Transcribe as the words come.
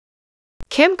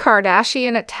Kim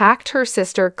Kardashian attacked her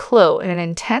sister Khloe in an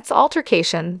intense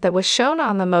altercation that was shown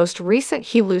on the most recent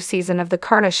Hulu season of The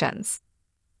Kardashians.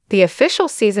 The official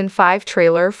Season 5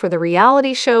 trailer for the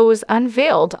reality show was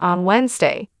unveiled on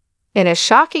Wednesday. In a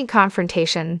shocking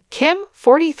confrontation, Kim,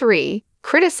 43,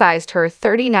 criticized her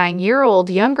 39-year-old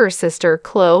younger sister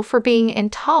Khloe for being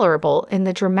intolerable in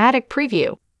the dramatic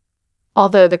preview.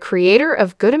 Although the creator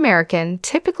of Good American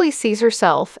typically sees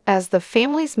herself as the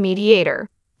family's mediator,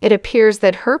 it appears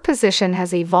that her position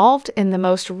has evolved in the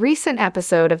most recent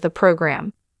episode of the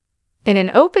program. In an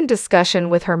open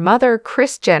discussion with her mother,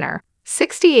 Kris Jenner,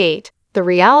 68, the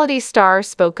reality star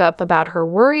spoke up about her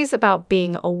worries about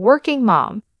being a working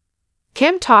mom.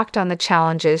 Kim talked on the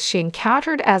challenges she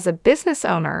encountered as a business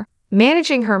owner,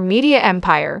 managing her media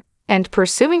empire, and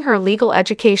pursuing her legal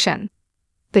education.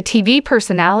 The TV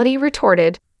personality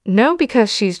retorted, "No,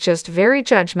 because she's just very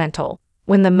judgmental,"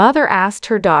 when the mother asked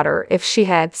her daughter if she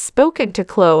had spoken to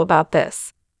Khloe about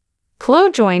this.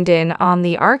 Khloe joined in on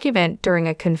the argument during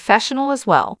a confessional as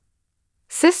well.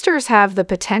 "Sisters have the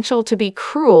potential to be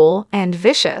cruel and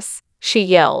vicious," she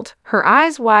yelled, her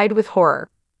eyes wide with horror.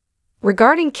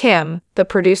 Regarding Kim, the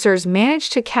producers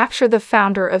managed to capture the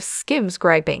founder of Skims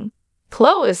griping,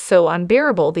 "Khloe is so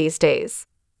unbearable these days."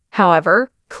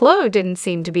 However, Khloe didn't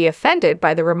seem to be offended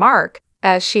by the remark,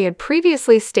 as she had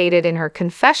previously stated in her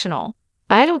confessional,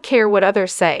 "I don't care what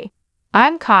others say.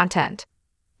 I'm content."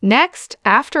 Next,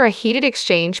 after a heated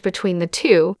exchange between the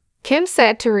two, Kim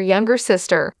said to her younger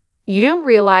sister, "You don't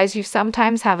realize you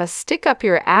sometimes have a stick up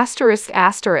your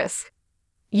asterisk.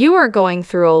 You are going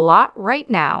through a lot right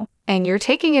now, and you're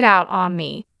taking it out on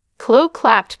me." Khloe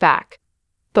clapped back.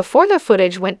 Before the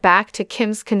footage went back to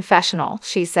Kim's confessional,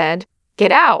 she said,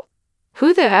 "Get out.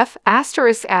 Who the F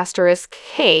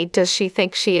hey does she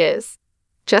think she is?"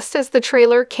 Just as the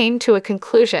trailer came to a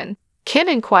conclusion, Kim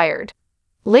inquired.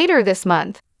 Later this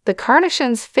month, the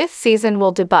Kardashians' 5th season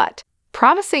will debut,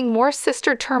 promising more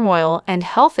sister turmoil and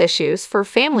health issues for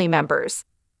family members.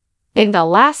 In the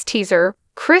last teaser,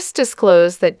 Kris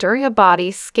disclosed that during a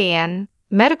body scan,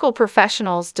 medical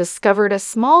professionals discovered a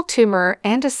small tumor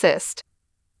and a cyst.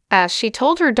 As she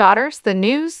told her daughters the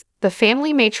news, the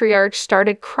family matriarch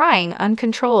started crying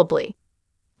uncontrollably.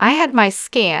 "I had my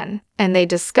scan, and they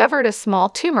discovered a small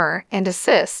tumor and a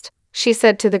cyst," she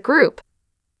said to the group.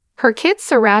 Her kids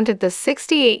surrounded the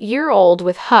 68-year-old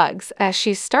with hugs as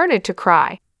she started to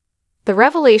cry. The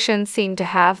revelation seemed to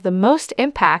have the most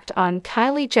impact on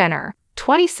Kylie Jenner,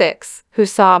 26, who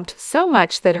sobbed so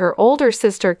much that her older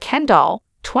sister Kendall,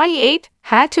 28,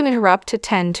 had to interrupt to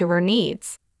tend to her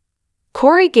needs.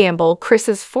 Corey Gamble,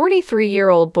 Kris's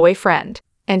 43-year-old boyfriend,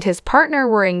 and his partner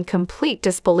were in complete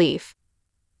disbelief.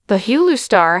 The Hulu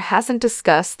star hasn't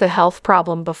discussed the health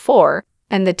problem before,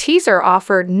 and the teaser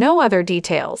offered no other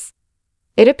details.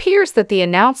 It appears that the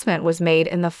announcement was made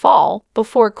in the fall,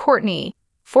 before Kourtney,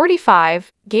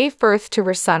 45, gave birth to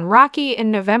her son Rocky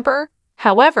in November.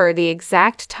 However, the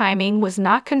exact timing was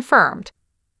not confirmed.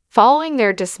 Following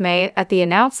their dismay at the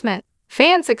announcement,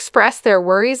 fans expressed their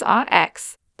worries on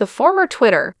X, the former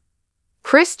Twitter.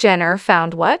 Kris Jenner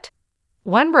found what?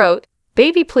 One wrote,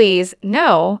 "Baby please,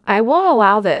 no, I won't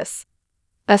allow this."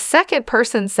 A second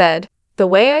person said, "The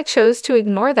way I chose to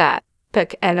ignore that,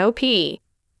 NOP.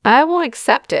 I won't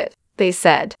accept it," they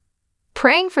said.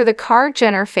 Praying for the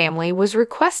Jenner family was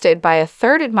requested by a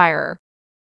third admirer,